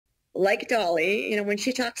like Dolly, when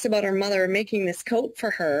she talks about her mother making this coat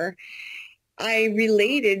for her, I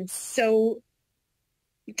related so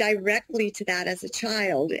directly to that as a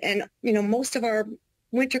child. And, most of our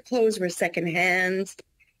winter clothes were secondhand.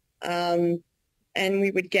 And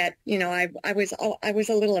we would get, I was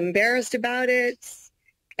a little embarrassed about it.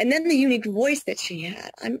 And then the unique voice that she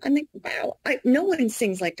had. I'm like, wow, no one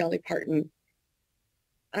sings like Dolly Parton.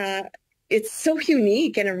 It's so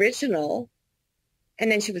unique and original.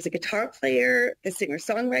 And then she was a guitar player, a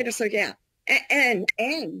singer-songwriter. So yeah, and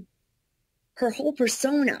her whole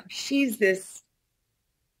persona, she's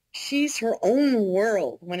her own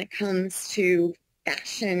world when it comes to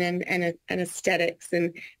fashion and aesthetics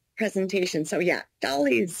and presentation. So yeah,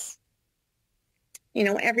 Dolly's,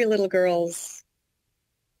 every little girl's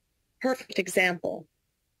perfect example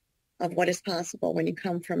of what is possible when you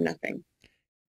come from nothing.